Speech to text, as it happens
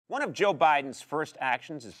One of Joe Biden's first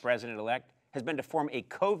actions as president-elect has been to form a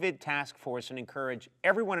COVID task force and encourage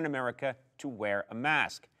everyone in America to wear a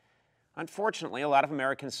mask. Unfortunately, a lot of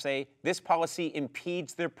Americans say this policy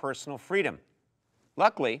impedes their personal freedom.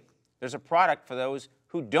 Luckily, there's a product for those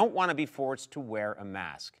who don't want to be forced to wear a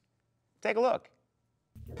mask. Take a look.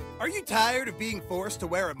 Are you tired of being forced to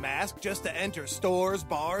wear a mask just to enter stores,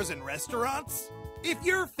 bars, and restaurants? If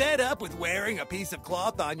you're fed up with wearing a piece of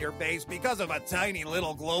cloth on your face because of a tiny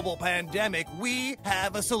little global pandemic, we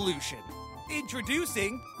have a solution.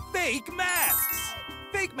 Introducing fake masks.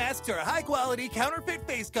 Fake masks are high-quality counterfeit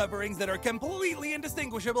face coverings that are completely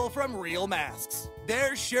indistinguishable from real masks.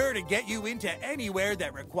 They're sure to get you into anywhere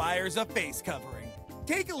that requires a face covering.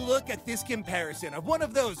 Take a look at this comparison of one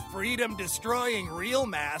of those freedom-destroying real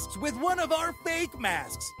masks with one of our fake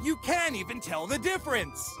masks. You can't even tell the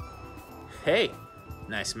difference. Hey,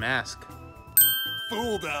 nice mask.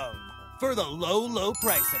 Fooled 'em. For the low, low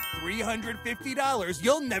price of $350,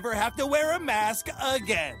 you'll never have to wear a mask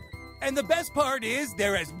again. And the best part is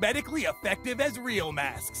they're as medically effective as real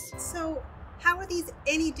masks. So, how are these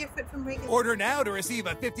any different from regular? Order now to receive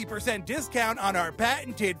a 50% discount on our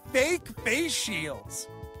patented fake face shields.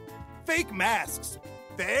 Fake masks.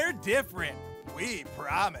 They're different. We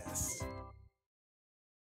promise.